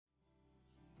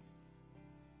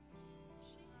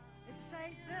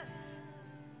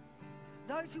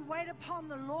those who wait upon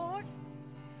the Lord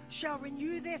shall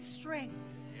renew their strength.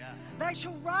 Yeah. They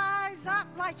shall rise up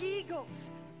like eagles.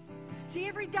 See,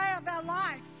 every day of our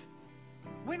life,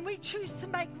 when we choose to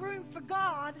make room for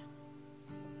God,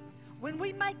 when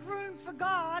we make room for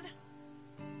God,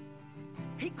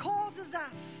 He causes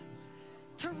us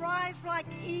to rise like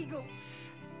eagles.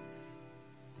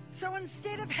 So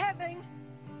instead of having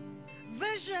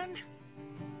vision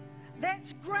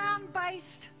that's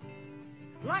ground-based,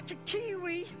 like a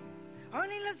kiwi,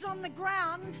 only lives on the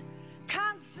ground,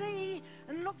 can't see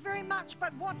and look very much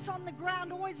but what's on the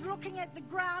ground, always looking at the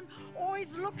ground,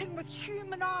 always looking with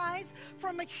human eyes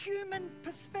from a human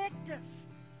perspective.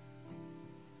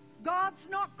 God's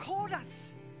not called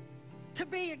us to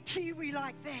be a kiwi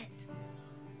like that,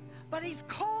 but He's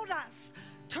called us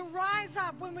to rise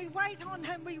up. When we wait on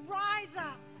Him, we rise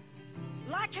up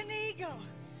like an eagle,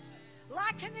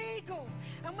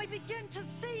 and we begin to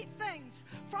see things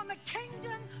from a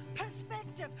kingdom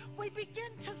perspective. We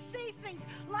begin to see things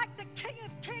like the King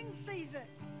of Kings sees it.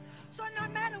 So no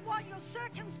matter what your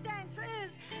circumstance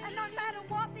is, and no matter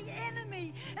what the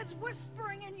enemy is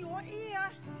whispering in your ear,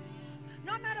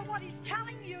 no matter what he's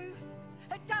telling you,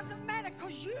 it doesn't matter,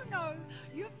 because you know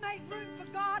you've made room for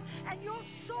God and you're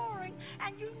soaring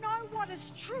and you know what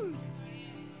is true.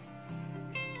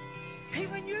 He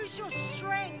renews your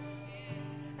strength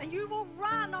and you will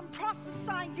run. I'm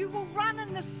prophesying, you will run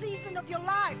in this season of your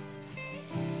life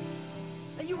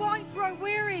and you won't grow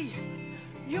weary.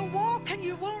 You'll walk and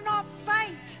you will not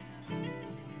faint.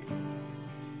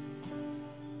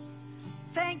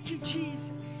 Thank you,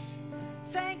 Jesus.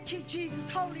 Thank you, Jesus.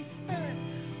 Holy Spirit.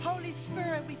 Holy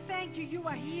Spirit, we thank you. You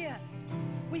are here.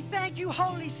 We thank you,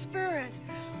 Holy Spirit,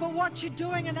 for what you're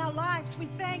doing in our lives. We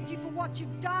thank you for what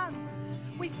you've done.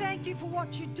 We thank you for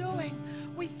what you're doing.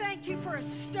 We thank you for a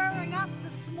stirring up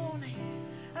this morning.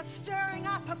 A stirring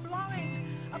up, a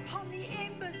blowing upon the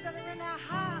embers that are in our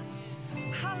hearts.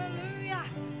 Hallelujah.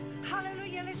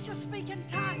 Hallelujah. Let's just speak in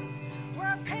tongues.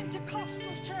 We're a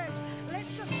Pentecostal church.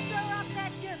 Let's just stir up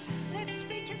that gift. Let's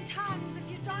speak in tongues. If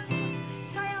you don't,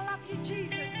 just say, I love you,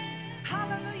 Jesus.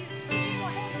 Hallelujah. Speak in your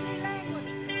heavenly language.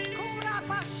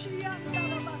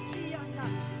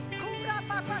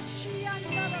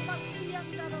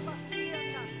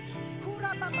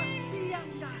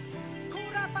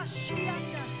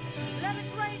 Let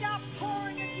a great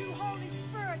outpouring of you, Holy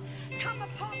Spirit, come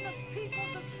upon this people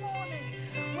this morning.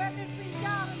 Where there's been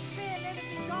doubt and fear, let it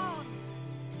be gone.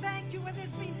 Thank you. Where there's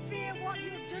been fear, what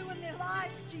you'll do in their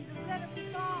lives, Jesus, let it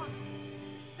be gone.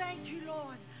 Thank you,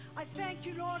 Lord. I thank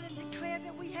you, Lord, and declare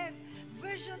that we have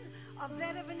vision of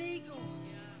that of an eagle,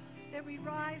 that we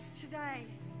rise today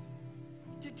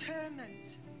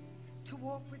determined to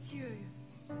walk with you.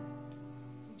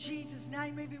 In Jesus'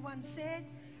 name, everyone said,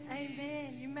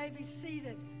 amen. You may be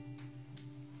seated.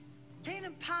 Ken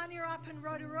and Panya up in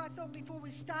Rotorua. I thought before we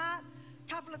start,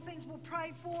 a couple of things we'll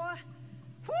pray for.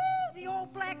 Woo! The All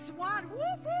Blacks won. Woo,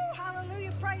 woo!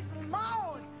 Hallelujah, praise the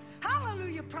Lord.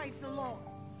 Hallelujah, praise the Lord.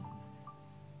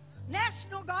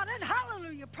 National God and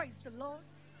hallelujah, praise the Lord.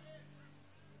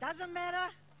 Doesn't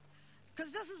matter,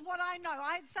 because this is what I know.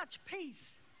 I had such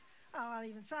peace. Oh, I'll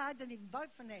even say I didn't even vote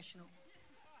for national.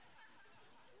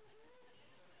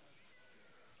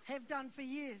 Have done for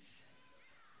years.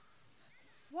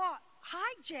 What?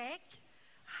 Hi, Jack.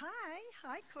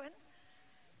 Hi, Quinn.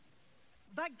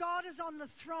 But God is on the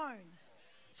throne.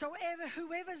 So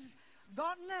whoever's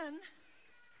gotten in,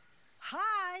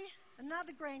 hi,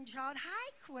 another grandchild. Hi,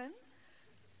 Quinn.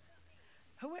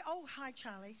 Oh, hi,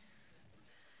 Charlie.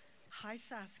 Hi,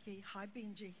 Saskia. Hi,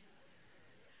 Benji.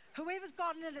 Whoever's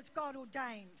gotten in, it's God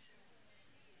ordained.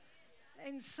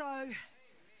 And so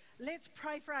let's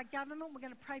pray for our government. We're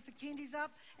going to pray for Kendi's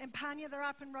up. And Panya, they're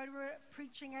up in Rotorua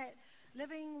preaching at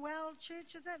Living Well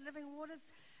Church, is it? Living Waters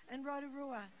in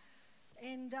Rotorua.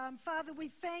 And Father,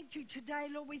 we thank you today,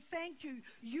 Lord. We thank you.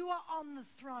 You are on the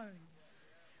throne.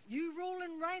 You rule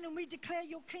and reign, and we declare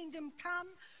your kingdom come,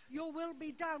 your will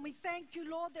be done. We thank you,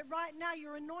 Lord, that right now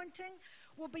your anointing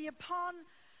will be upon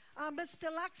Mr.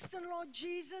 Luxton, Lord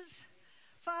Jesus.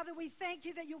 Father, we thank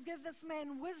you that you'll give this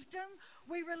man wisdom.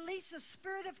 We release a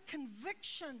spirit of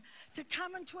conviction to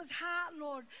come into his heart,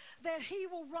 Lord, that he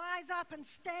will rise up and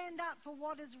stand up for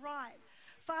what is right.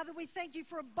 Father, we thank you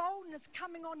for a boldness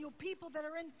coming on your people that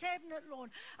are in cabinet,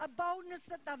 Lord. A boldness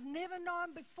that they've never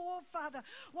known before, Father.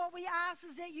 What we ask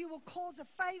is that you will cause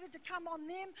a favor to come on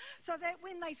them so that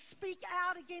when they speak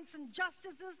out against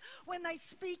injustices, when they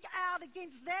speak out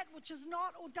against that which is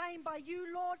not ordained by you,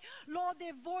 Lord,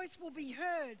 their voice will be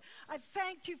heard. I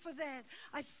thank you for that.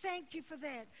 I thank you for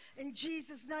that. In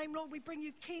Jesus' name, Lord, we bring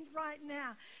you Kent right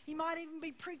now. He might even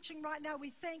be preaching right now.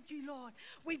 We thank you, Lord.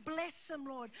 We bless him,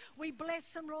 Lord. We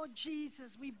bless him, Lord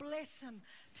Jesus. We bless him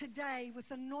today with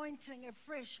anointing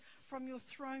afresh from your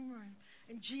throne room.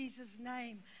 In Jesus'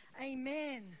 name,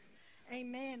 amen.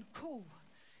 Amen. Cool.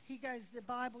 He goes, the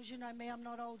Bibles, you know me, I'm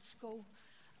not old school.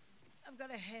 I've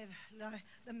got to have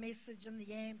the message and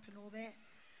the amp and all that.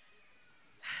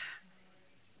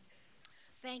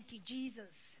 Thank you,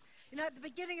 Jesus. You know, at the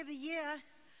beginning of the year,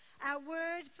 our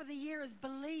word for the year is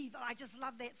believe. I just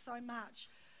love that so much.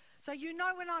 So you know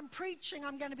when I'm preaching,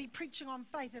 I'm going to be preaching on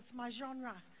faith. It's my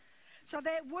genre. So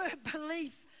that word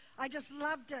belief, I just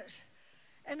loved it.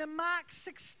 And in Mark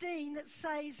 16, it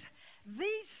says,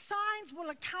 these signs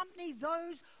will accompany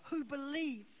those who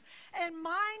believe. In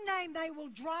my name, they will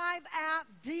drive out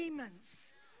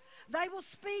demons. They will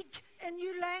speak in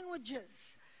new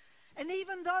languages. And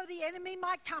even though the enemy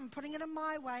might come, putting it in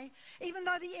my way, even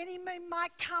though the enemy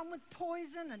might come with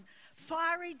poison and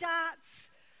fiery darts,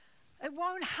 it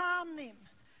won't harm them.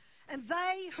 And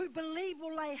they who believe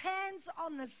will lay hands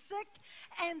on the sick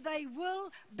and they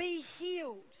will be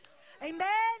healed. Amen?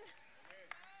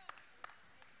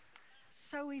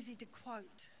 So easy to quote.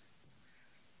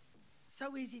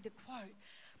 So easy to quote.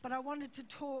 But I wanted to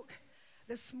talk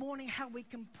this morning how we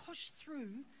can push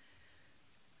through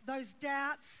those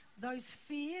doubts, those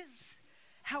fears,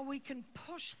 how we can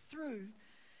push through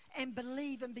and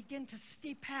believe and begin to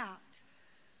step out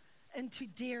into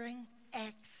daring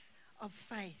acts of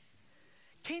faith.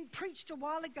 Ken preached a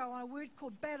while ago on a word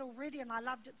called battle ready, and I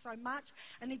loved it so much,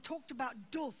 and he talked about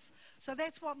D.A.O.F. So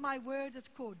that's what my word is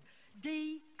called,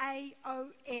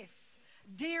 D.A.O.F,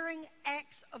 daring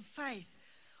acts of faith.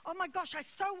 Oh my gosh, I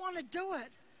so want to do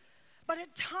it. But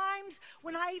at times,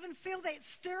 when I even feel that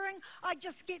stirring, I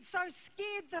just get so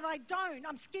scared that I don't.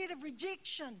 I'm scared of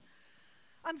rejection.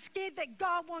 I'm scared that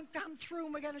God won't come through,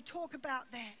 and we're going to talk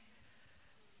about that.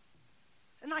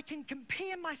 And I can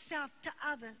compare myself to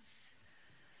others.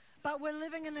 But we're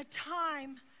living in a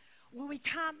time where we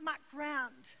can't muck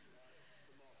round.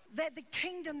 That the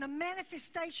kingdom, the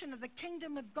manifestation of the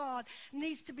kingdom of God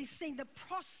needs to be seen.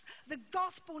 The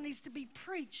gospel needs to be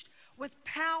preached with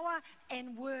power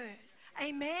and word.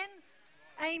 Amen?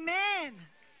 Amen.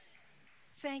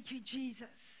 Thank you, Jesus.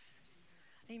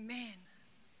 Amen.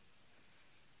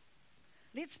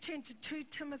 Let's turn to 2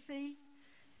 Timothy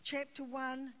chapter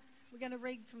 1. We're going to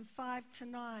read from 5 to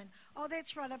 9. Oh,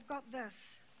 that's right, I've got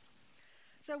this.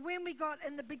 So when we got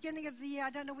in the beginning of the year, I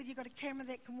don't know whether you've got a camera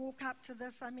that can walk up to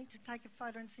this. I meant to take a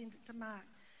photo and send it to Mark.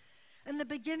 In the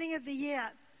beginning of the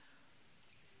year,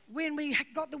 when we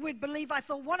got the word believe, I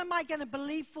thought, what am I going to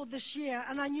believe for this year?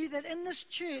 And I knew that in this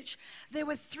church, there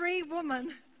were 3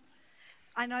 women.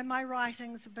 I know my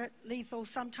writing's a bit lethal.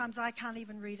 Sometimes I can't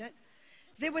even read it.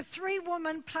 There were 3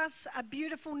 women plus a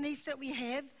beautiful niece that we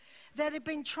have that had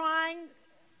been trying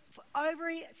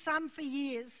some for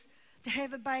years to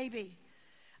have a baby.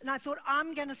 And I thought,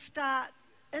 I'm going to start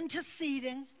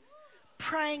interceding,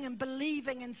 praying and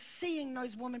believing and seeing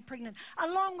those women pregnant,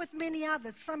 along with many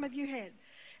others. Some of you had.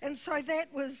 And so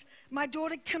that was my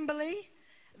daughter Kimberly,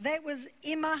 that was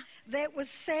Emma, that was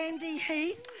Sandy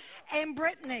Heath, and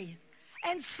Brittany.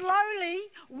 And slowly,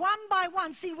 one by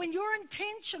one, see, when you're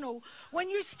intentional, when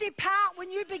you step out,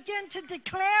 when you begin to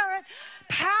declare it,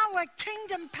 power,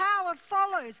 kingdom power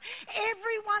follows.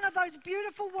 Every one of those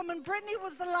beautiful women, Brittany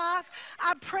was the last,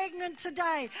 are pregnant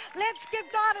today. Let's give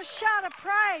God a shout of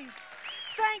praise.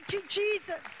 Thank you,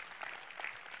 Jesus.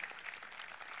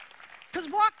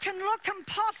 Because what can look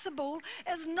impossible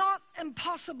is not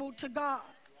impossible to God.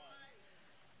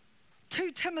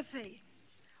 2 Timothy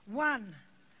 1.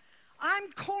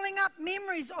 I'm calling up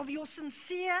memories of your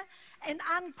sincere and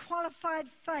unqualified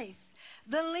faith,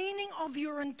 the leaning of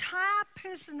your entire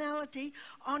personality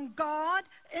on God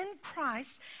in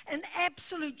Christ, and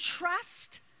absolute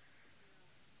trust,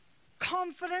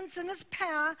 confidence in his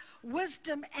power,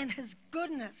 wisdom, and his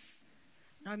goodness,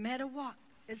 no matter what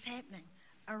is happening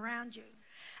around you.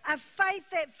 A faith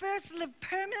that first lived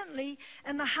permanently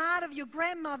in the heart of your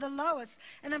grandmother Lois,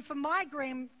 and then for my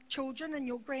grandchildren and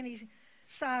your granny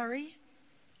Sari.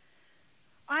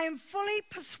 I am fully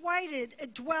persuaded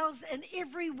it dwells in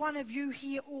every one of you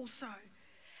here also.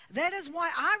 That is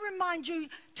why I remind you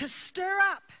to stir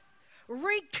up,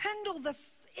 rekindle the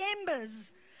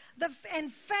embers,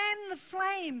 and fan the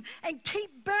flame and keep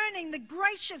burning the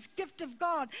gracious gift of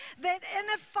God, that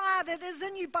inner fire that is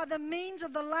in you by the means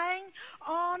of the laying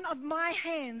on of my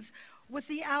hands with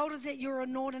the elders at your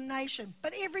ordination.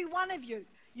 But every one of you,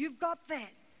 you've got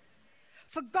that.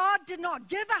 For God did not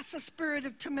give us a spirit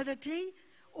of timidity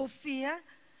or fear,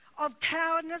 of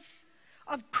cowardice,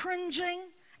 of cringing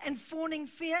and fawning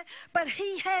fear, but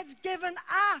he has given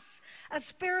us a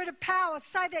spirit of power.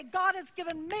 Say that. God has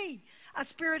given me a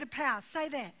spirit of power. Say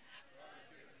that.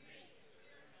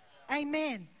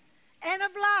 Amen. And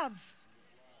of love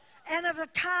and of a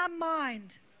calm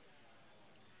mind.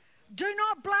 Do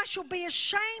not blush or be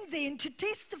ashamed then to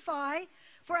testify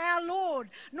for our Lord,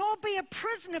 nor be a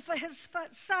prisoner for his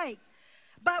sake.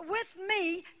 But with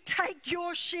me take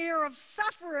your share of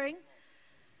suffering,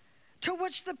 to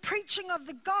which the preaching of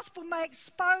the gospel may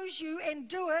expose you, and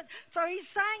do it. So he's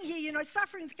saying here, you know,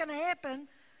 suffering's going to happen,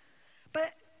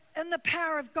 but in the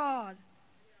power of God.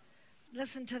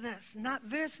 Listen to this,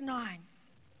 verse 9.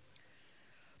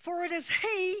 For it is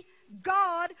he,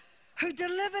 God, who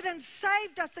delivered and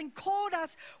saved us and called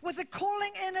us with a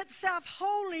calling in itself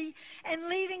holy and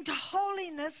leading to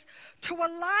holiness, to a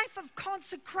life of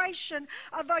consecration,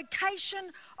 a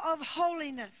vocation of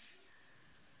holiness.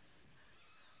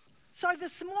 So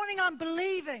this morning I'm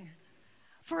believing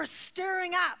for a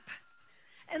stirring up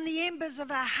in the embers of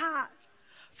our heart,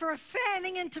 for a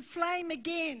fanning into flame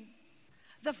again,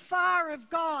 the fire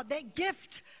of God, that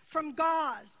gift from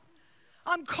God.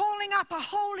 I'm calling up a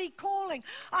holy calling.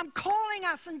 I'm calling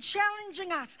us and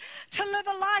challenging us to live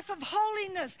a life of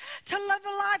holiness, to live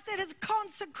a life that is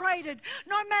consecrated,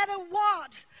 no matter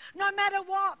what,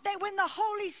 that when the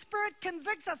Holy Spirit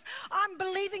convicts us, I'm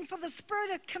believing for the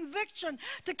spirit of conviction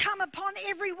to come upon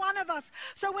every one of us.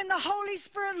 So when the Holy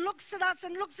Spirit looks at us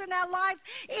and looks in our lives,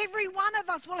 every one of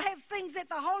us will have things that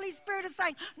the Holy Spirit is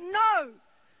saying, no.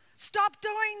 Stop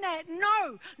doing that.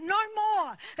 No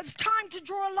more. It's time to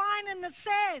draw a line in the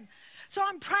sand. So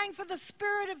I'm praying for the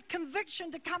spirit of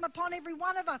conviction to come upon every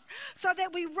one of us, so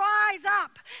that we rise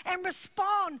up and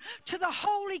respond to the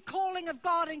holy calling of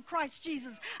God in Christ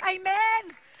Jesus.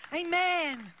 Amen.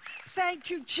 Amen.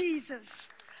 Thank you, Jesus.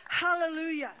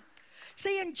 Hallelujah.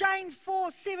 See, in James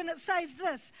 4:7 it says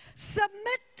this: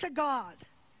 submit to God,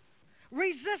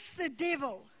 resist the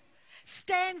devil,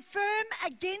 stand firm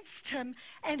against him,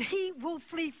 and he will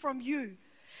flee from you.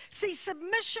 See,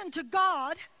 submission to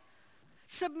God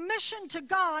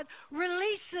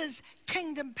releases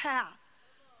kingdom power.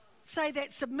 Say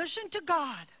that. Submission to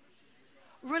God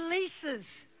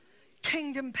releases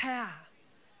kingdom power.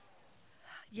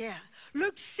 Yeah.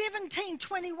 Luke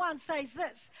 17:21 says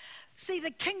this: see,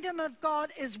 the kingdom of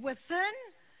God is within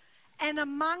and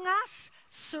among us,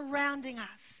 surrounding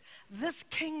us. This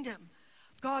kingdom,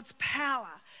 God's power,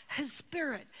 his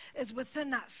spirit is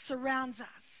within us, surrounds us.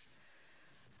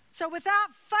 So without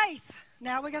faith,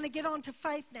 now we're going to get on to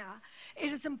faith now,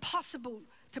 it is impossible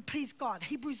to please God.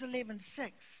 Hebrews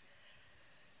 11:6.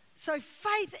 So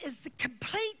faith is the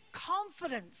complete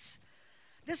confidence.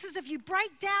 This is if you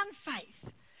break down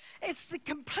faith. It's the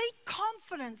complete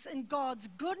confidence in God's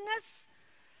goodness,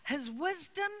 his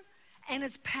wisdom, and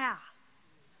his power.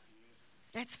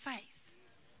 That's faith.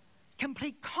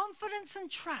 Complete confidence and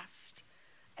trust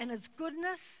in his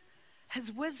goodness,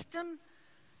 his wisdom,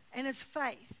 and his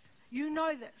faith. You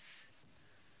know this.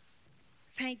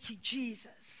 Thank you,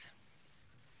 Jesus.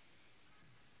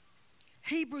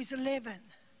 Hebrews 11.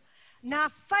 Now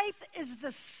faith is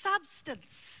the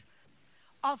substance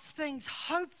of things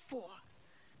hoped for.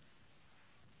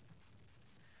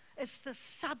 It's the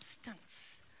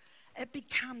substance. It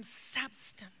becomes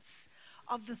substance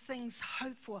of the things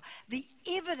hoped for, the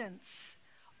evidence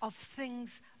of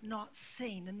things not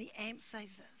seen. And the AMP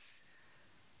says this: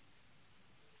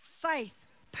 faith,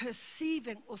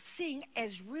 perceiving or seeing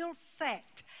as real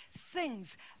fact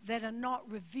things that are not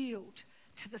revealed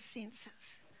to the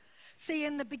senses. See,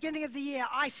 in the beginning of the year,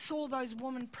 I saw those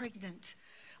women pregnant.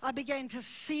 I began to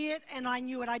see it and I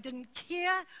knew it. I didn't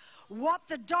care what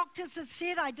the doctors had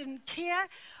said. I didn't care.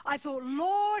 I thought,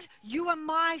 Lord, you are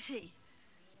mighty.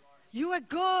 You are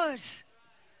good.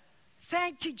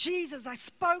 Thank you, Jesus. I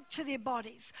spoke to their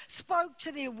bodies, spoke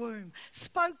to their womb,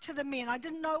 spoke to the men. I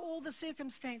didn't know all the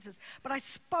circumstances, but I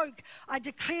spoke. I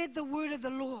declared the word of the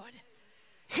Lord.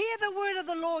 Hear the word of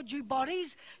the Lord, you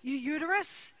bodies, you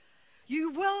uterus.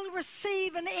 You will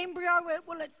receive an embryo. It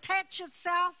will attach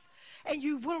itself and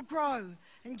you will grow.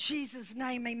 In Jesus'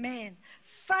 name, amen.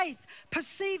 Faith,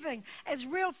 perceiving as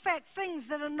real fact things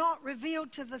that are not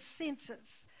revealed to the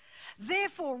senses.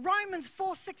 Therefore, Romans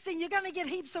 4:16, you're going to get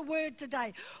heaps of word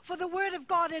today. For the word of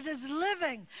God, it is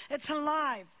living, it's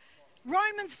alive.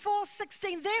 Romans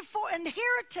 4:16, therefore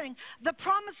inheriting the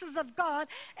promises of God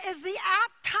is the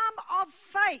outcome of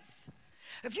faith.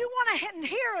 If you want to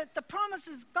inherit the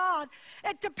promises of God,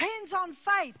 it depends on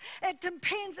faith. It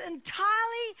depends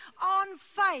entirely on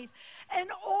faith in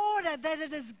order that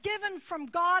it is given from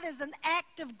God as an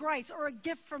act of grace or a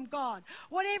gift from God.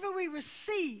 Whatever we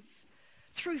receive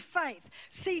through faith.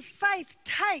 See, faith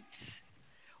takes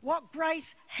what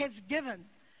grace has given.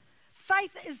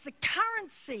 Faith is the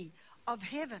currency of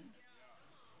heaven.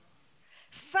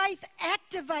 Faith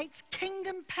activates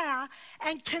kingdom power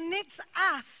and connects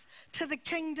us to the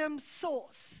kingdom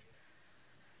source.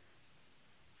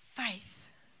 Faith,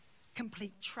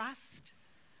 complete trust,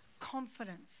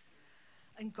 confidence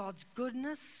in God's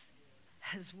goodness,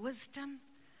 His wisdom,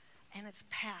 and His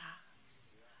power,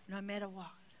 no matter what.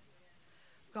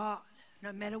 God,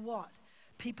 no matter what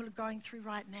people are going through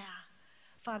right now,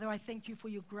 Father, I thank you for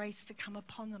your grace to come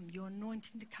upon them, your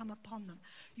anointing to come upon them.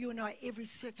 You know every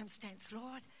circumstance.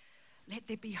 Lord, let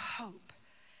there be hope.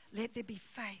 Let there be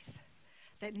faith.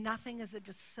 That nothing is a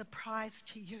surprise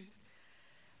to you.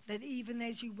 That even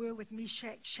as you were with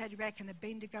Meshach, Shadrach, and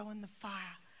Abednego in the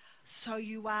fire, so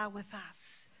you are with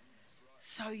us.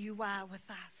 So you are with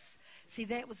us. See,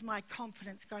 that was my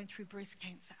confidence going through breast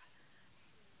cancer.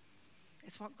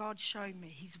 It's what God showed me.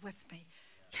 He's with me.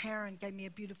 Karen gave me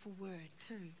a beautiful word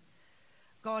too.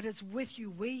 God is with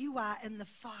you where you are in the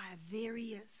fire. There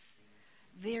He is.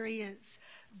 There He is.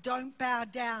 Don't bow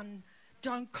down.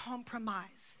 Don't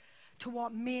compromise to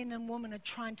what men and women are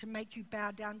trying to make you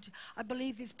bow down to. I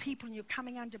believe there's people and you're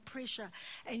coming under pressure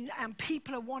and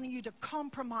people are wanting you to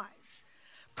compromise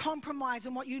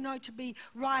on what you know to be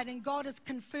right, and God is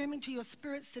confirming to your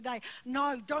spirits today,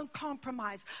 no, don't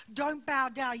compromise, don't bow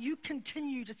down, you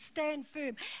continue to stand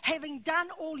firm. Having done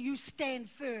all, you stand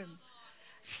firm.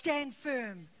 Stand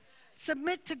firm.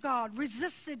 Submit to God,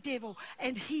 resist the devil,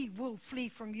 and he will flee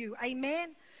from you.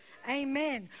 Amen?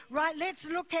 Amen. Right, let's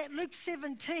look at Luke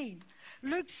 17.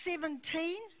 Luke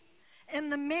 17 in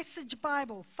the Message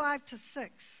Bible, 5-6.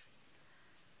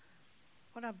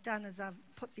 What I've done is I've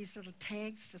put these little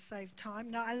tags to save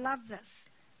time. No, I love this.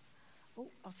 Oh,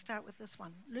 I'll start with this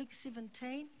one. Luke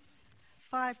 17,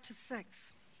 5-6.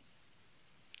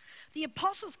 The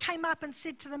apostles came up and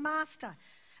said to the master,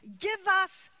 give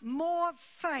us more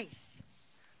faith.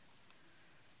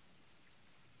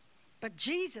 But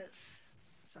Jesus,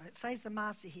 so it says the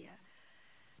master here,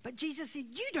 but Jesus said,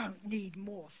 you don't need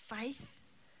more faith.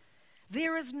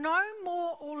 There is no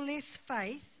more or less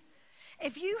faith.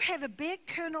 If you have a bare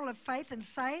kernel of faith and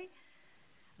say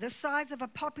the size of a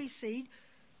poppy seed,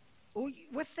 or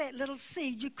with that little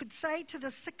seed, you could say to the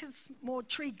sycamore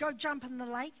tree, go jump in the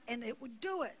lake, and it would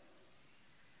do it.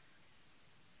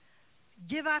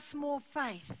 Give us more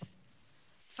faith.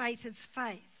 Faith is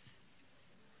faith.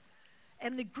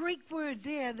 And the Greek word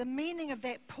there, the meaning of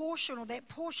that portion or that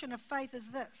portion of faith is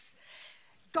this.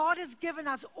 God has given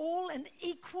us all an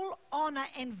equal honor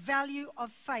and value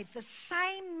of faith. The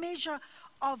same measure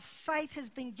of faith has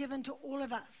been given to all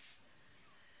of us.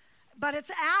 But it's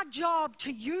our job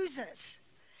to use it.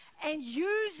 And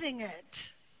using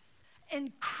it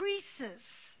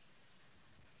increases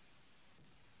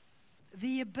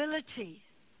the ability.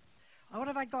 Oh, what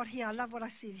have I got here? I love what I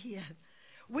said here.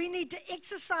 We need to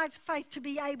exercise faith to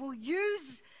be able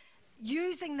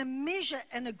using the measure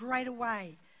in a greater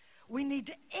way. We need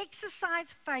to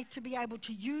exercise faith to be able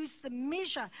to use the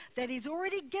measure that He's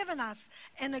already given us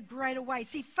in a greater way.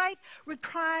 See, faith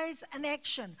requires an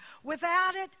action.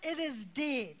 Without it, it is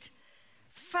dead.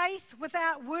 Faith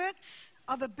without works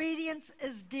of obedience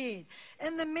is dead.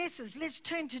 In the Message, let's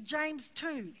turn to James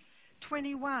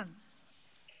 2:21.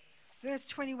 Verse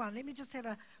 21. Let me just have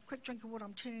a quick drink of water.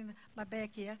 I'm turning my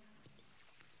back here.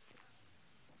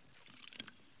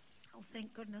 Oh,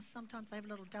 thank goodness. Sometimes I have a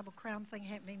little double crown thing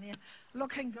happening there.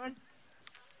 Looking good.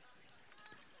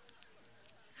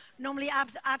 Normally,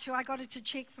 Archie, I got it to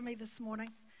check for me this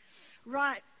morning.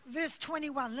 Right, verse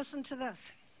 21. Listen to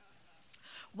this.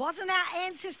 Wasn't our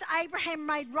ancestor Abraham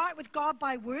made right with God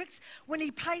by works when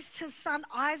he placed his son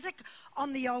Isaac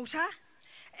on the altar?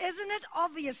 Isn't it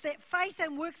obvious that faith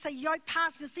and works are yoke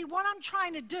partners? See, what I'm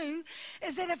trying to do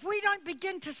is that if we don't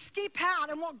begin to step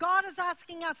out in what God is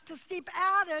asking us to step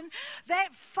out in,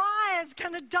 that fire is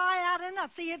going to die out in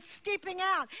us. See, it's stepping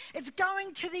out. It's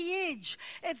going to the edge.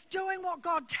 It's doing what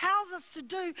God tells us to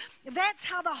do. That's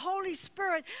how the Holy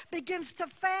Spirit begins to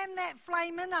fan that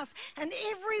flame in us. And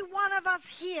every one of us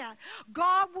here,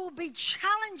 God will be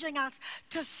challenging us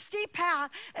to step out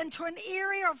into an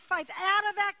area of faith, out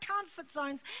of our comfort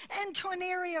zones, into an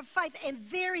area of faith. And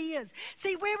there He is.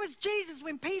 See, where was Jesus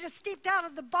when Peter stepped out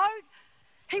of the boat?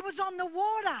 He was on the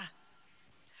water.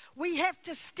 We have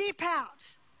to step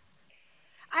out.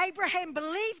 Abraham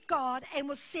believed God and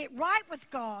was set right with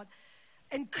God.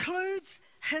 Includes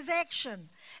his action.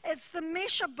 It's the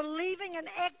mesh of believing and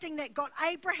acting that got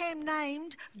Abraham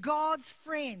named God's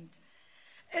friend.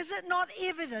 Is it not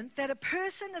evident that a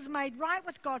person is made right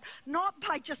with God not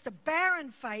by just a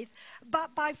barren faith,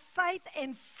 but by faith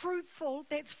and fruitful,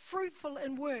 that's fruitful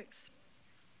in works?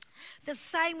 The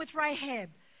same with Rahab,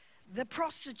 the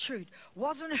prostitute.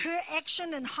 Wasn't her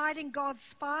action in hiding God's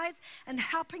spies and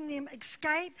helping them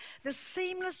escape? The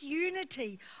seamless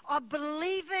unity of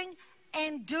believing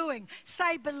and doing.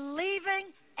 Say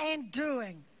believing and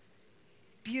doing.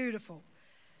 Beautiful.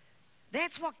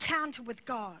 That's what counted with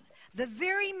God. The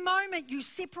very moment you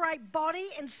separate body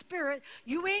and spirit,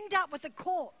 you end up with a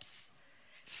corpse.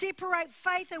 Separate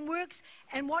faith and works,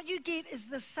 and what you get is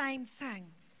the same thing.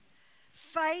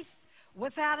 Faith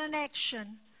without an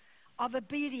action of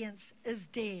obedience is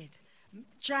dead.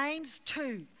 James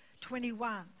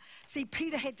 2:21. See,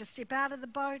 Peter had to step out of the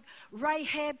boat.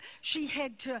 Rahab, she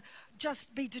had to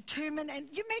just be determined. And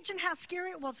you imagine how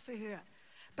scary it was for her.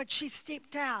 But she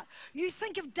stepped out. You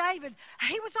think of David.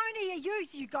 He was only a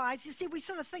youth, you guys. You see, we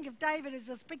sort of think of David as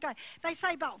this big guy. They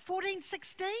say about 14,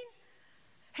 16.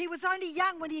 He was only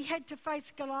young when he had to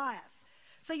face Goliath.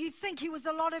 So you think he was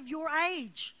a lot of your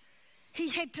age. He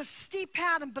had to step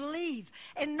out and believe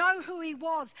and know who he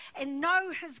was and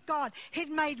know his God. He'd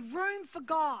made room for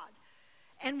God.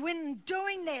 And when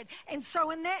doing that, and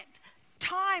so in that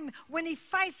time when he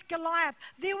faced Goliath,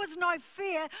 there was no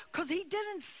fear because he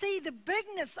didn't see the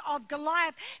bigness of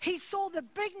Goliath. He saw the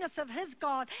bigness of his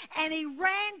God, and he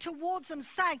ran towards him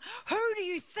saying, who do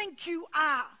you think you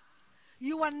are?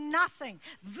 You are nothing.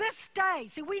 This day,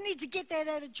 see, we need to get that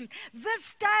attitude.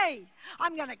 This day,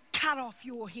 I'm going to cut off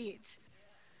your head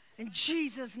in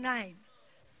Jesus' name.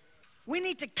 We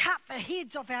need to cut the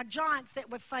heads off our giants that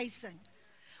we're facing.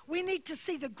 We need to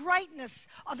see the greatness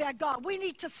of our God. We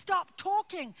need to stop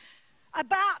talking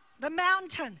about the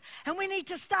mountain, and we need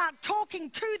to start talking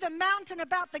to the mountain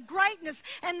about the greatness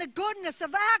and the goodness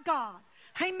of our God.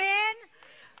 Amen?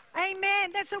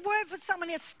 Amen. That's a word for someone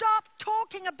here. Stop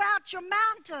talking about your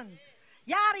mountain.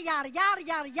 Yada, yada, yada,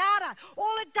 yada, yada.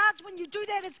 All it does when you do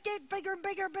that is get bigger and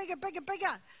bigger, bigger, bigger,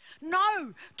 bigger.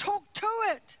 No, talk to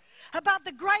it about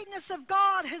the greatness of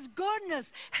God, his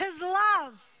goodness, his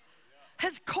love,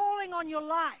 his calling on your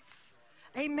life.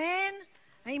 Amen.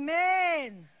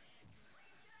 Amen.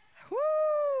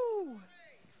 Woo!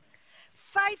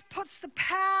 Faith puts the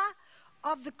power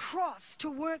of the cross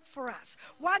to work for us.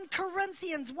 1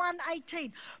 Corinthians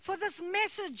 1:18. For this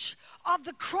message of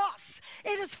the cross,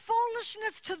 it is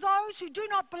foolishness to those who do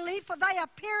not believe, for they are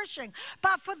perishing.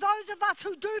 But for those of us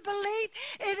who do believe,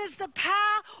 it is the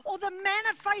power or the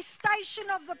manifestation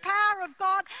of the power of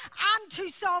God unto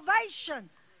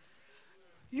salvation.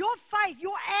 Your faith,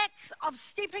 your acts of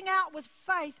stepping out with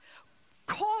faith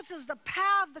causes the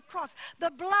power of the cross, the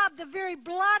blood, the very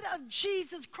blood of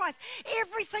Jesus Christ.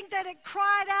 Everything that it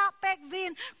cried out back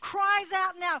then cries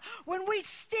out now. When we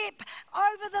step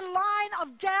over the line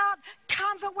of doubt,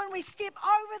 comfort, when we step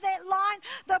over that line,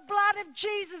 the blood of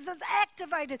Jesus is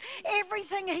activated.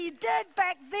 Everything he did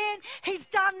back then, he's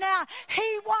done now.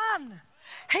 He won.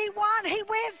 He won. He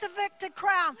wears the victor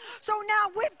crown. So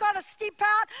now we've got to step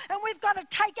out and we've got to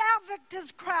take our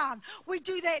victor's crown. We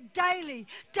do that daily,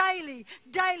 daily,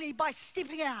 daily by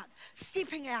stepping out,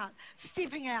 stepping out,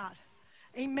 stepping out.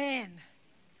 Amen.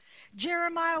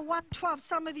 Jeremiah 1:12.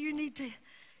 Some of you need to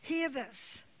hear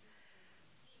this.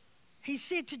 He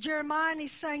said to Jeremiah, and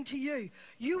he's saying to you,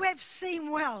 you have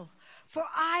seen well, for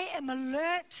I am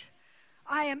alert,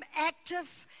 I am active,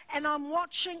 and I'm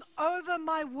watching over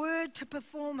my word to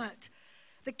perform it.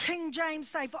 The King James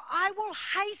say, for I will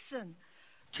hasten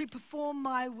to perform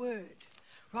my word.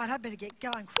 Right, I better get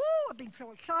going. Woo, I've been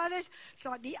so excited. It's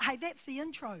like, hey, that's the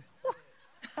intro.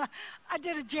 I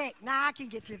did a jack. Nah, I can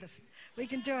get through this. We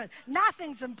can do it.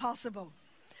 Nothing's impossible.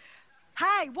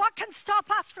 Hey, what can stop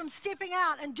us from stepping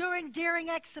out and doing daring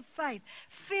acts of faith?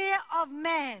 Fear of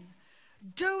man.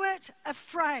 Do it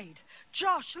afraid.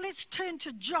 Josh, let's turn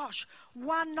to Josh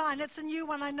 1:9. It's a new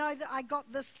one. I know that I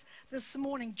got this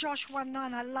morning. Josh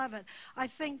 1:9. I love it. I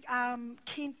think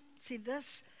Kent said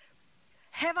this.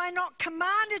 Have I not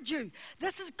commanded you?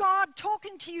 This is God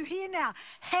talking to you here now.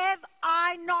 Have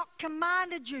I not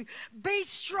commanded you? Be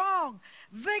strong,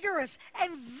 vigorous,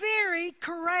 and very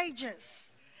courageous.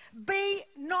 Be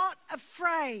not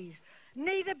afraid.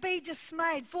 Neither be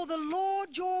dismayed, for the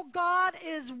Lord your God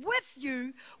is with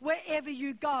you wherever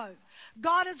you go.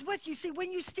 God is with you. See,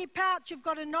 when you step out, you've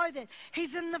got to know that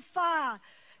He's in the fire.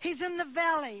 He's in the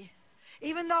valley.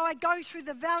 Even though I go through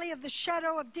the valley of the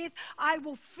shadow of death, I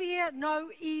will fear no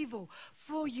evil,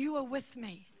 for you are with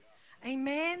me.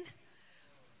 Amen?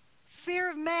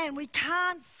 Fear of man. We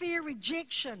can't fear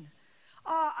rejection.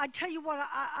 Oh, I tell you what,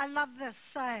 I love this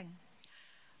saying.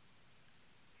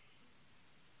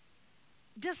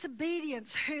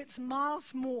 Disobedience hurts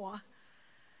miles more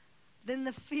than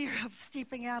the fear of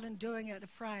stepping out and doing it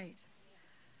afraid.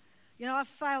 You know, I've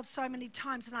failed so many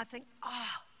times and I think,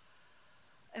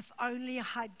 if only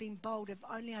I'd been bold, if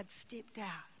only I'd stepped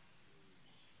out.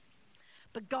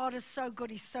 But God is so good,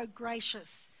 He's so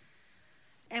gracious.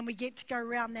 And we get to go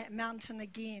around that mountain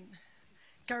again.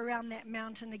 Go around that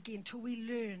mountain again till we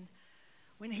learn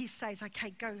when He says,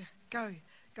 okay, go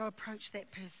approach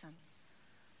that person.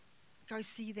 Go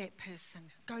see that person.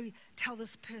 Go tell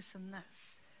this person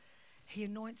this. He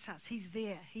anoints us. He's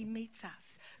there. He meets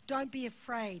us. Don't be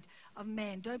afraid of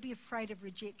man. Don't be afraid of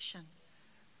rejection.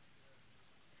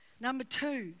 Number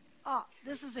 2. Oh,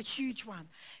 this is a huge one.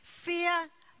 Fear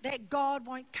that God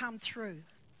won't come through.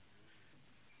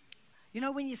 You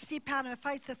know, when you step out in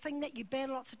faith, the thing that you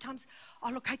battle lots of times,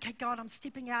 oh, look, okay, God, I'm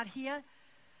stepping out here,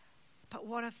 but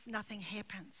what if nothing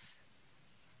happens?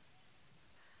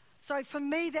 So for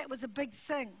me, that was a big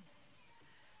thing.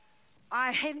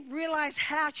 I hadn't realized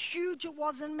how huge it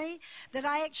was in me, that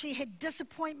I actually had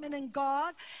disappointment in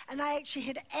God, and I actually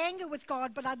had anger with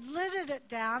God, but I'd littered it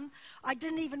down. I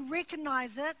didn't even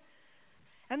recognize it.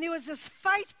 And there was this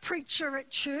faith preacher at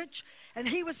church, and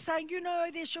he was saying, you know,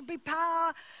 there should be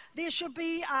power, there should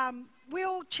be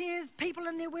wheelchairs, people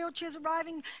in their wheelchairs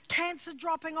arriving, cancer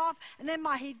dropping off. And in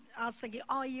my head, I was thinking,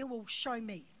 oh yeah, well, show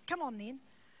me. Come on then,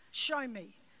 show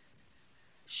me.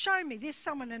 Show me. There's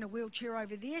someone in a wheelchair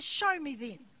over there. Show me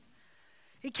then.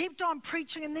 He kept on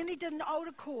preaching, and then he did an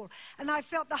altar call. And I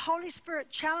felt the Holy Spirit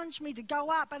challenge me to go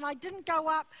up. And I didn't go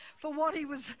up for what he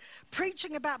was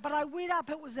preaching about, but I went up.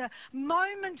 It was a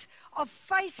moment of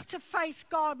face-to-face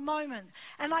God moment.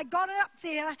 And I got up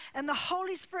there, and the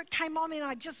Holy Spirit came on me, and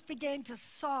I just began to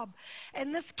sob.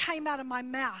 And this came out of my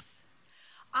mouth.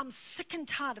 I'm sick and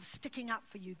tired of sticking up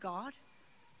for you, God.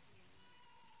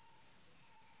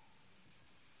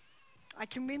 I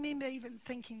can remember even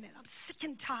thinking that. I'm sick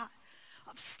and tired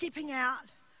of stepping out,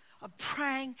 of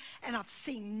praying, and I've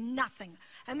seen nothing.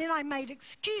 And then I made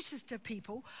excuses to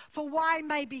people for why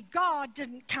maybe God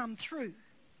didn't come through.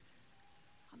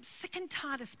 I'm sick and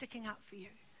tired of sticking up for you.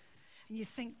 And you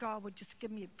think God would just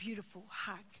give me a beautiful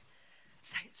hug.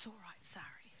 Say, it's all right, Sari.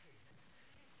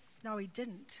 No, He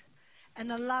didn't.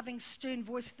 In a loving, stern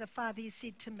voice of the Father, He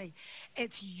said to me,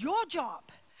 it's your job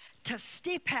to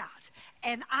step out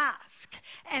and ask.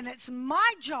 And it's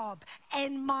my job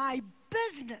and my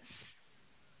business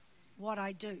what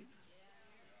I do.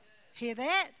 Hear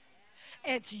that?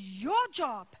 It's your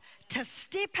job to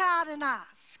step out and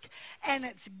ask. And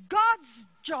it's God's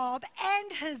job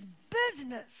and His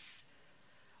business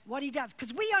what He does.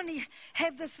 Because we only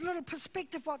have this little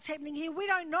perspective what's happening here. We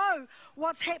don't know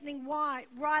what's happening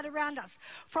right around us.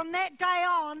 From that day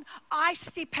on, I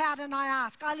step out and I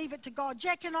ask. I leave it to God.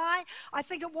 Jack and I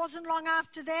think it wasn't long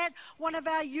after that, one of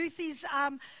our youthies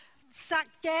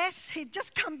sucked gas. He'd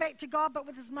just come back to God, but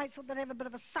with his mates thought they'd have a bit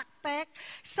of a sucked back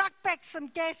some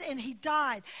gas, and he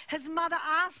died. His mother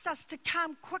asked us to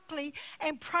come quickly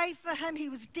and pray for him. He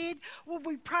was dead. Would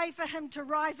we pray for him to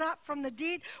rise up from the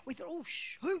dead? We thought, oh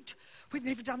shoot, we've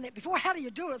never done that before. How do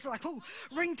you do it? It's like, oh,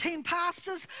 ring 10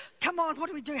 pastors. Come on, what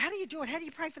do we do? How do you do it? How do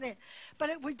you pray for that?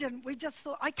 But we didn't. We just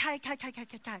thought, okay.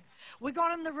 We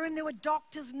got in the room. There were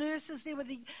doctors, nurses. There were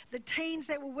the teens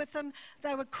that were with him.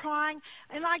 They were crying,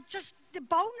 and the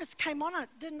boldness came on it,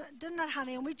 didn't it,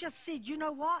 honey? And we just said, you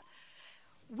know what?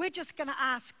 We're just going to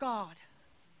ask God.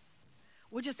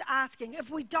 We're just asking. If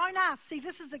we don't ask, see,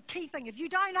 this is a key thing. If you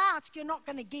don't ask, you're not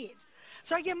going to get.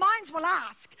 So you might as well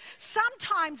ask.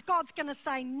 Sometimes God's going to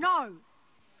say no.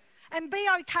 And be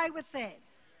okay with that.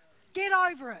 Get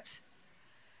over it.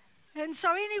 And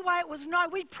so anyway, it was no.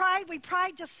 We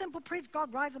prayed, just simple prayers.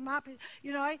 God, rise them up,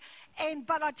 you know.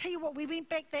 But I tell you what, we went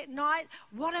back that night.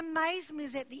 What amazed me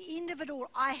is at the end of it all,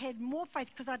 I had more faith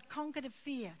because I'd conquered a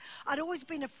fear. I'd always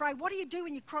been afraid. What do you do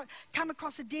when you come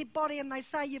across a dead body and they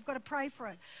say you've got to pray for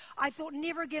it? I thought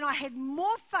never again. I had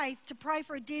more faith to pray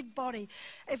for a dead body.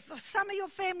 If some of your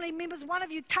family members, one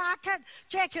of you cark it,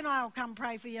 Jack and I will come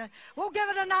pray for you. We'll give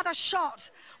it another shot.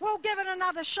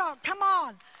 Come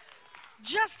on.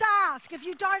 Just ask. If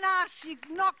you don't ask, you're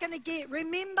not going to get.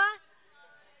 Remember?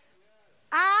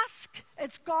 Ask.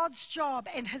 It's God's job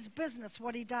and His business,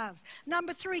 what He does.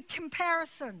 Number 3,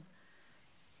 comparison.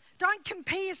 Don't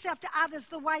compare yourself to others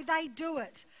the way they do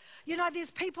it. You know,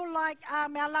 there's people like our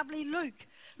lovely Luke.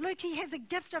 Luke, he has a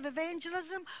gift of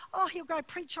evangelism. Oh, he'll go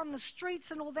preach on the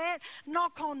streets and all that,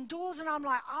 knock on doors. And I'm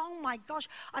like, oh my gosh,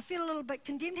 I feel a little bit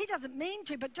condemned. He doesn't mean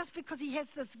to, but just because he has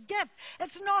this gift,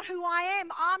 it's not who I am.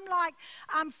 I'm like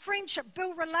friendship,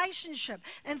 build relationship.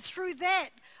 And through that,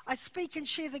 I speak and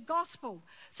share the gospel.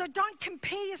 So don't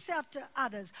compare yourself to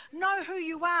others. Know who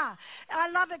you are. I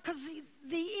love it because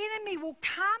the enemy will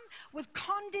come with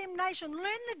condemnation. Learn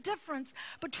the difference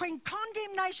between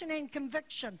condemnation and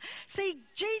conviction. See,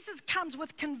 Jesus comes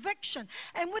with conviction.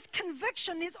 And with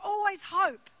conviction, there's always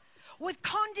hope. With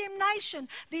condemnation,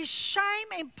 there's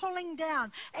shame and pulling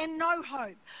down and no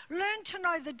hope. Learn to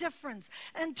know the difference.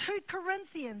 In 2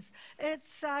 Corinthians,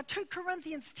 it's 2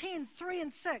 Corinthians 10, 3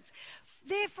 and 6.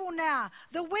 Therefore now,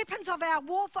 the weapons of our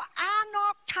warfare are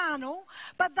not carnal,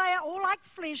 but they are all like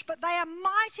flesh, but they are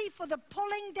mighty for the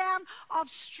pulling down of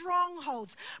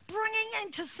strongholds, bringing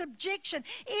into subjection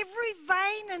every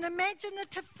vain and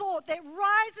imaginative thought that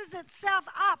rises itself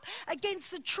up against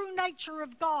the true nature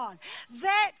of God.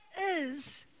 That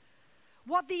is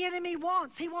what the enemy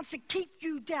wants. He wants to keep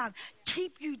you down,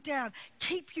 keep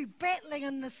you battling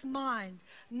in this mind.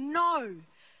 No.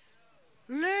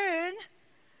 Learn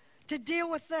to deal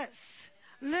with this.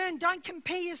 Learn, don't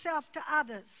compare yourself to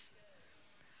others.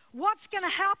 What's going to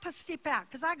help us step out?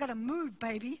 Because I got to move,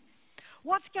 baby.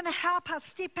 What's going to help us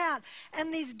step out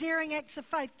in these daring acts of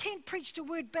faith? Ken preached a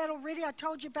word battle already. I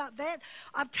told you about that.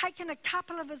 I've taken a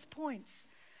couple of his points.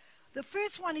 The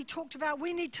first one he talked about,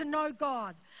 we need to know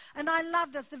God. And I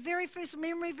love this. The very first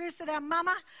memory verse that our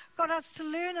mama got us to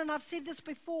learn, and I've said this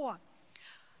before.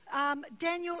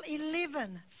 Daniel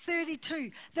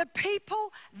 11:32. The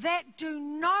people that do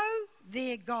know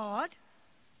their God,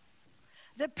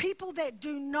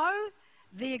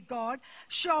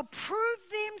 shall prove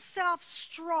themselves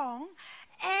strong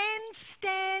and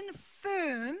stand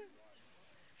firm.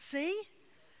 See?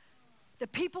 The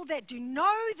people that do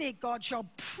know their God shall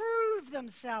prove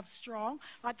themselves strong,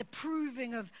 like the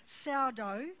proving of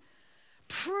sourdough.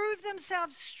 Prove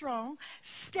themselves strong,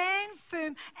 stand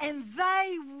firm, and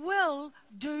they will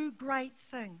do great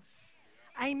things.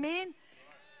 Amen?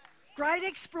 Great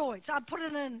exploits. I put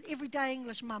it in everyday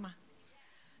English, mama.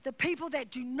 The people that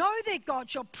do know their God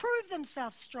shall prove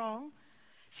themselves strong,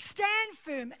 stand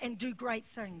firm, and do great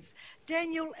things.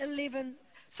 Daniel 11.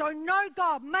 So know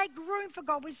God. Make room for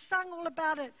God. We sung all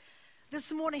about it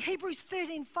this morning. Hebrews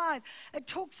 13:5, it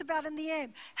talks about in the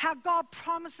end how God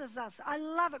promises us. I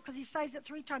love it because he says it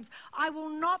 3 times. I will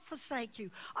not forsake you.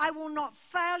 I will not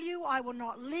fail you. I will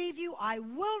not leave you. I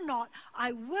will not.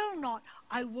 I will not.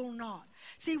 I will not.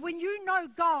 See, when you know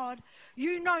God,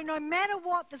 you know no matter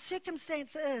what the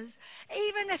circumstance is,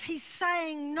 even if he's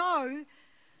saying no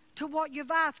to what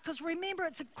you've asked, because remember,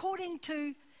 it's according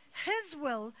to his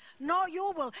will, not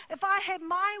your will. If I had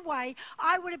my way,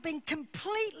 I would have been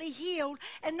completely healed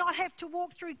and not have to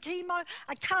walk through chemo,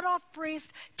 a cut-off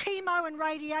breast, chemo and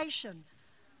radiation.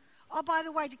 Oh, by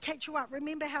the way, to catch you up,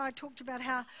 remember how I talked about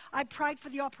how I prayed for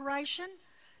the operation?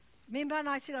 Remember, and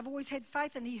I said I've always had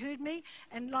faith, and he heard me,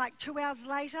 and like 2 hours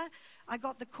later, I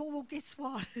got the call. Well, guess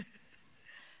what?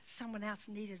 Someone else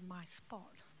needed my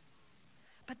spot.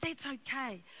 But that's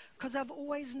okay, because I've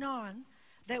always known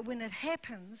that when it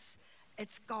happens,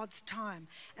 it's God's time.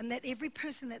 And that every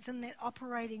person that's in that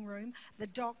operating room, the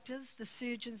doctors, the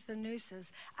surgeons, the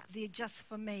nurses, they're just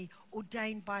for me,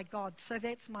 ordained by God. So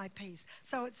that's my peace.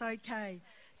 So it's okay.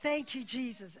 Thank you,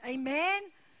 Jesus.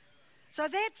 Amen? So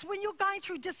that's when you're going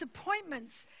through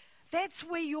disappointments, that's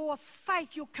where your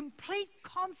faith, your complete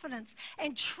confidence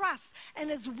and trust in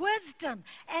his wisdom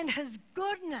and his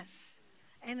goodness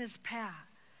and his power.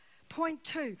 Point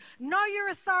 2, know your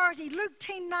authority. Luke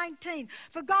 10:19.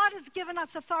 For God has given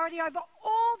us authority over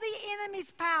all the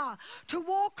enemy's power to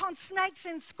walk on snakes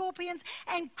and scorpions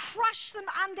and crush them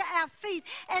under our feet,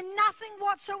 and nothing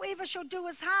whatsoever shall do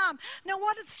us harm. Now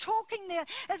what it's talking there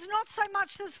is not so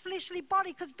much this fleshly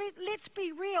body, because let's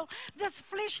be real, this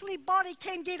fleshly body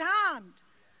can get harmed.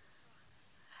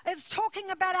 It's talking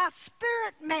about our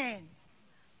spirit man.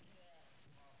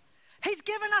 He's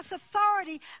given us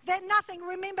authority that nothing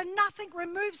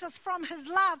removes us from his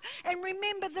love. And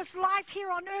remember, this life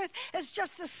here on earth is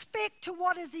just a speck to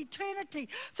what is eternity.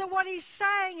 So what he's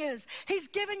saying is, he's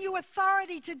given you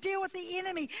authority to deal with the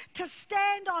enemy, to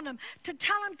stand on him, to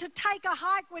tell him to take a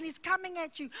hike when he's coming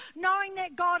at you, knowing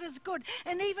that God is good.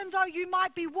 And even though you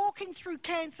might be walking through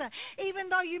cancer, even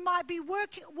though you might be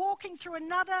walking through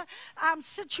another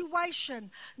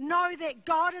situation, know that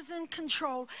God is in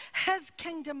control. His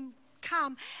kingdom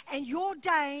come, and your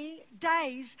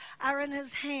days are in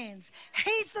his hands.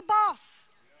 He's the boss.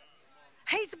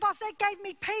 He's the boss. That gave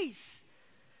me peace.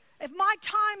 If my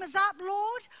time is up,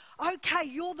 Lord, Okay,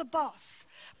 you're the boss,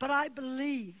 but I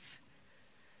believe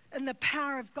in the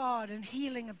power of God and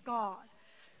healing of God.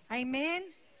 Amen?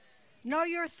 Know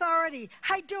your authority.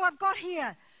 Hey, I've got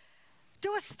here.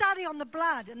 Do a study on the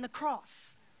blood and the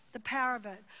cross, the power of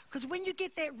it. Because when you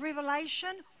get that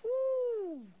revelation,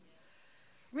 woo,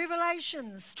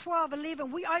 Revelations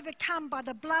 12:11, we overcome by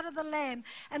the blood of the Lamb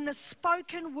and the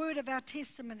spoken word of our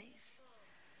testimonies.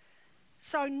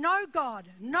 So know God,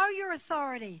 know your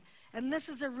authority. And this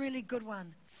is a really good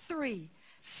one. 3,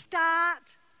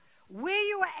 start where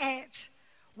you are at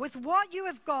with what you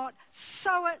have got,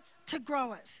 sow it to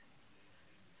grow it.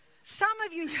 Some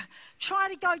of you try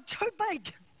to go too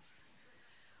big.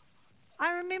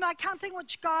 I remember, I can't think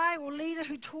which guy or leader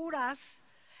who taught us,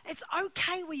 it's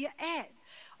okay where you're at.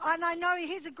 And I know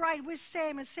here's a great, where's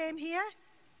Sam? Is Sam here?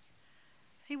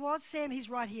 He was, Sam, he's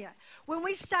right here. When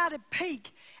we started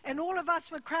Peak and all of us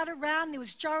were crowded around, there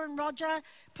was Joe and Roger.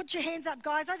 Put your hands up,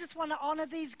 guys. I just want to honor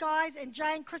these guys. And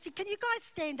Jay and Chrissy, can you guys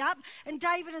stand up? And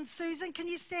David and Susan, can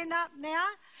you stand up now?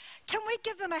 Can we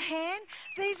give them a hand?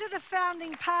 These are the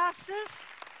founding pastors.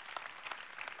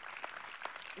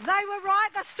 They were right.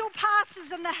 They're still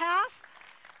pastors in the house.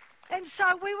 And so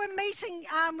we were meeting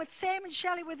with Sam and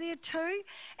Shelley were there too.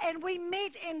 And we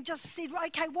met and just said,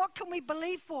 okay, what can we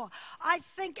believe for? I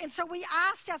think, and so we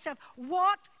asked ourselves,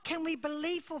 what can we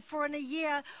believe for in a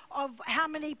year of how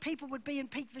many people would be in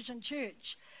Peak Vision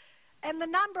Church? And the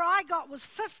number I got was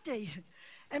 50.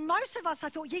 And most of us, I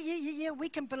thought, yeah, we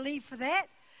can believe for that.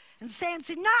 And Sam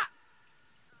said,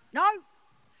 no,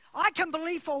 I can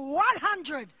believe for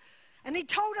 100. And he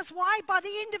told us why. By the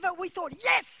end of it, we thought,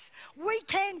 yes, we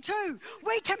can too.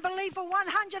 We can believe for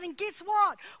 100. And guess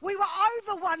what? We were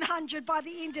over 100 by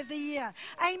the end of the year.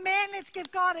 Amen. Let's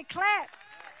give God a clap.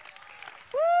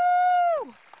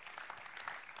 Woo!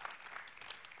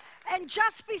 And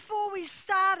just before we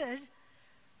started,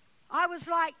 I was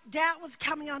like, doubt was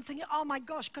coming on. I'm thinking, oh my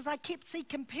gosh, because I kept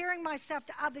comparing myself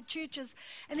to other churches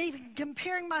and even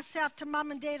comparing myself to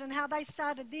mum and dad and how they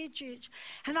started their church.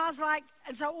 And I was like,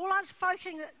 and so all I was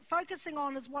focusing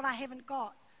on is what I haven't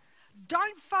got.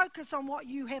 Don't focus on what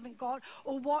you haven't got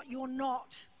or what you're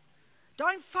not.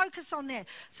 Don't focus on that.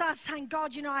 So I was saying,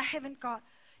 God, I haven't got,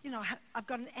 I've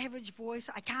got an average voice.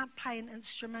 I can't play an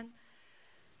instrument.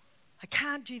 I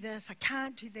can't do this. I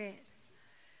can't do that.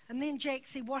 And then Jack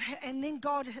said, and then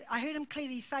God, I heard him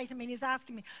clearly say to me, and he's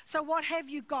asking me, so what have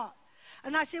you got?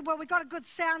 And I said, well, we've got a good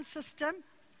sound system,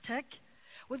 tick.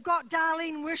 We've got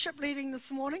Darlene worship leading this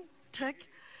morning, tick.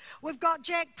 We've got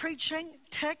Jack preaching,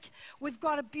 tick. We've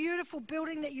got a beautiful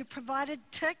building that you've provided,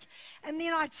 tick. And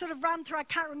then I sort of run through, I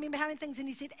can't remember how many things, and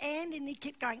he said, and he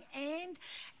kept going, and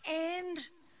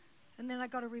then I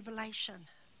got a revelation.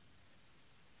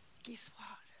 Guess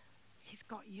what? He's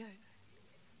got you.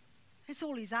 That's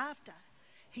all he's after.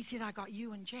 He said, I got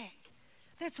you and Jack.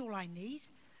 That's all I need.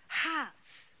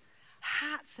 Hearts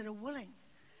that are willing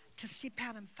to step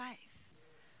out in faith.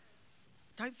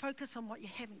 Don't focus on what you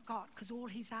haven't got, because all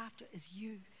he's after is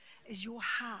you, is your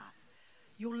heart,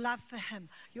 your love for him,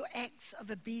 your acts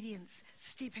of obedience,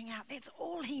 stepping out. That's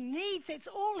all he needs. That's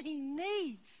all he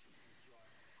needs.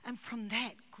 And from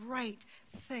that, great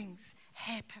things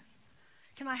happen.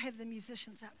 Can I have the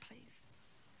musicians up, please?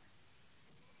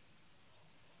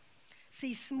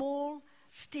 See, small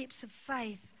steps of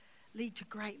faith lead to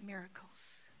great miracles.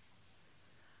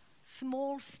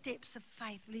 Small steps of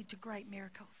faith lead to great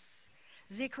miracles.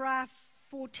 Zechariah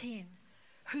 4:10,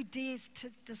 who dares to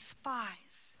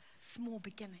despise small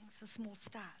beginnings, the small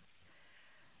starts?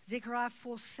 Zechariah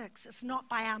 4:6, it's not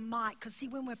by our might, because see,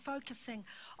 when we're focusing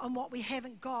on what we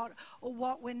haven't got or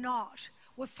what we're not,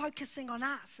 we're focusing on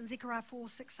us. And Zechariah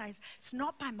 4:6 says, it's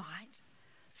not by might,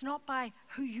 it's not by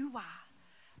who you are,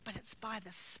 but it's by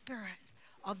the Spirit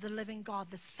of the living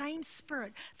God, the same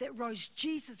Spirit that rose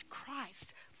Jesus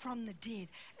Christ from the dead.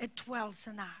 It dwells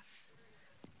in us.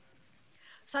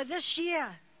 So this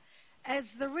year,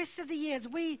 as the rest of the years,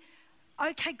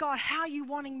 okay, God, how are you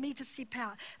wanting me to step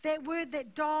out? That word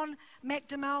that Don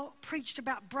McDermott preached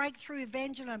about breakthrough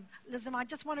evangelism, I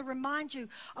just want to remind you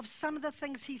of some of the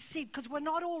things he said, because we're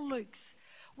not all Lukes.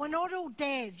 We're not all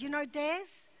Daz. You know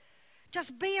Daz?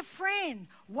 Just be a friend.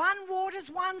 One waters,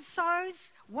 one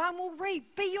sows, one will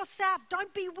reap. Be yourself.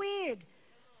 Don't be weird.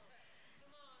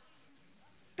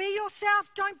 Be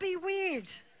yourself. Don't be weird.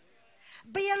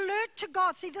 Be alert to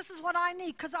God. See, this is what I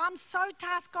need, because I'm so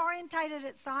task-orientated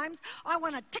at times. I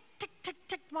want to tick, tick, tick,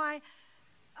 tick my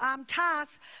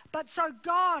tasks. But so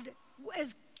God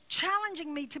is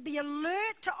challenging me to be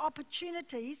alert to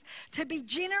opportunities, to be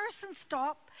generous and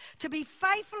stop, to be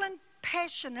faithful and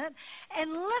passionate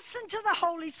and listen to the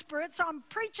Holy Spirit. So I'm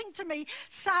preaching to me,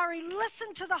 Sari,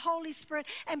 listen to the Holy Spirit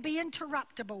and be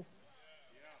interruptible.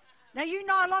 Now, you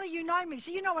know, a lot of you know me,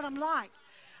 so you know what I'm like.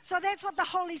 So that's what the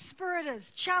Holy Spirit is,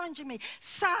 challenging me.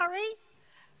 Sari,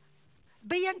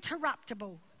 be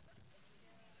interruptible.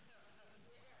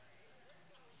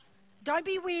 Don't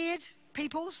be weird,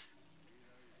 peoples.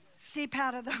 Step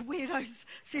out of the weirdos.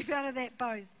 Step out of that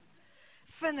boat.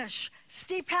 Finish.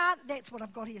 Step out. That's what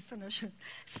I've got here, finish.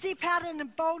 Step out in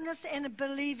boldness and in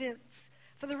believers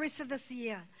for the rest of this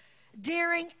year.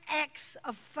 Daring acts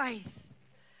of faith.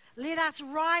 Let us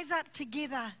rise up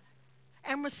together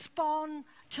and respond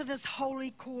to this holy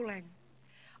calling.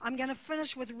 I'm going to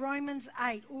finish with Romans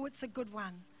 8. Oh, it's a good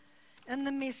one. In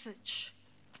the Message.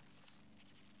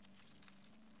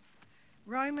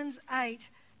 Romans 8,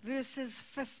 verses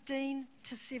 15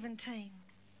 to 17.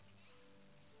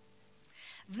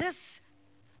 This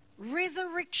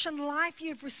resurrection life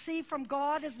you've received from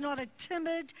God is not a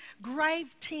timid,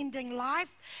 grave-tending life.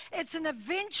 It's an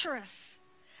adventurous,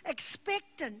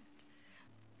 expectant,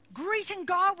 greeting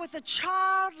God with a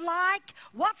childlike,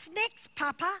 what's next,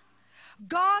 Papa?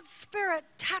 God's Spirit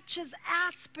touches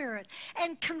our spirit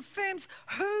and confirms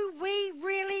who we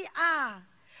really are.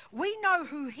 We know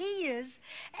who He is,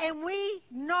 and we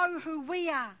know who we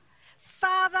are.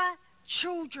 Father,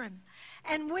 children.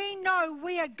 And we know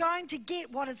we are going to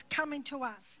get what is coming to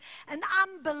us. An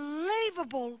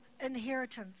unbelievable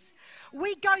inheritance.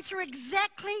 We go through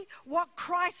exactly what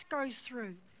Christ goes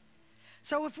through.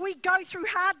 So if we go through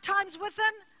hard times with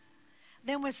Him,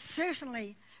 then we're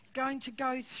certainly going to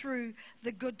go through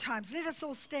the good times. Let us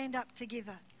all stand up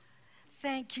together.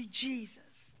 Thank you, Jesus.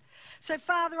 So,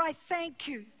 Father, I thank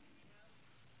you.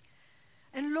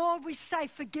 And Lord, we say,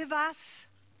 forgive us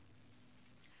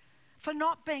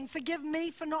forgive me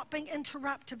for not being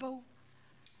interruptible.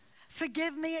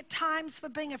 Forgive me at times for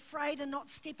being afraid and not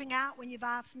stepping out when you've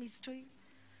asked me to.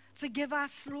 Forgive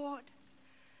us, Lord.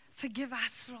 Forgive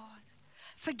us, Lord.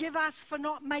 Forgive us for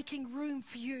not making room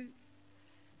for you.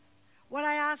 What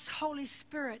I ask, Holy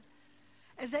Spirit,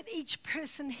 is that each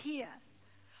person here,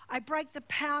 I break the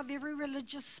power of every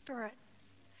religious spirit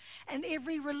and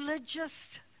every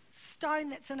religious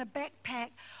stone that's in a backpack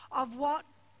of what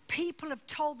people have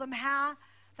told them how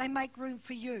they make room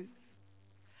for you.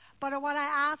 But what I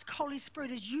ask, Holy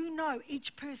Spirit, is you know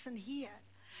each person here,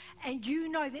 and you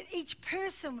know that each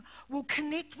person will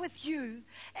connect with you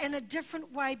in a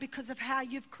different way because of how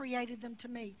you've created them to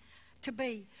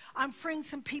be. I'm freeing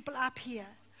some people up here.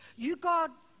 You go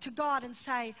to God and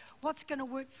say, what's going to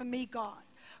work for me, God?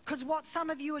 Because what some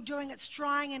of you are doing, it's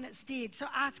drying and it's dead. So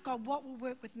ask God, what will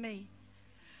work with me?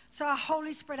 So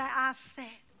Holy Spirit, I ask that.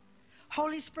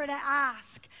 Holy Spirit, I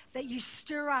ask that you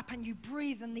stir up and you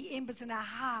breathe in the embers in our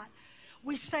heart.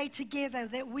 We say together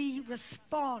that we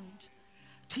respond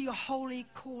to your holy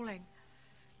calling.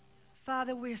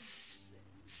 Father, we're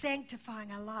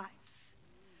sanctifying our lives.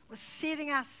 We're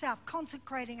setting ourselves,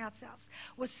 consecrating ourselves.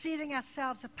 We're setting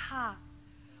ourselves apart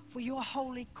for your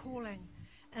holy calling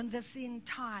in this end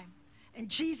time. In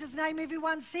Jesus' name,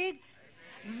 everyone said,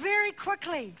 amen. Very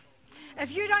quickly.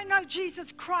 If you don't know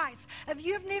Jesus Christ, if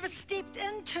you've never stepped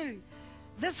into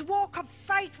this walk of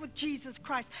faith with Jesus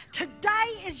Christ, today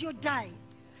is your day.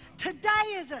 Today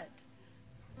is it.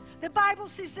 The Bible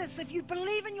says this, if you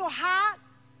believe in your heart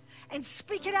and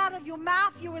speak it out of your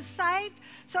mouth, you are saved.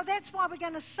 So that's why we're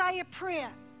going to say a prayer.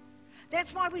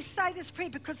 That's why we say this prayer,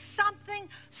 because something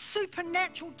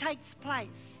supernatural takes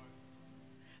place.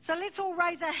 So let's all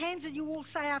raise our hands and you all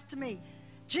say after me,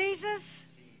 Jesus,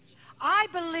 I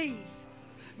believe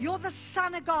you're the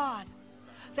Son of God,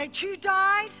 that you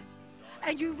died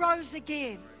and you rose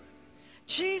again.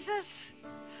 Jesus,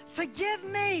 forgive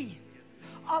me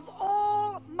of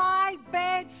all my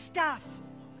bad stuff.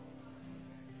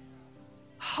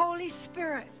 Holy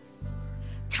Spirit,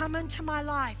 come into my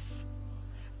life.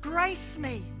 Grace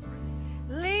me.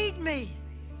 Lead me.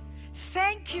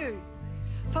 Thank you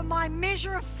for my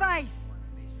measure of faith.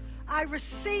 I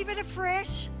receive it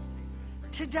afresh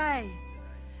today.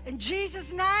 In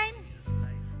Jesus' name,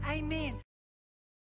 amen.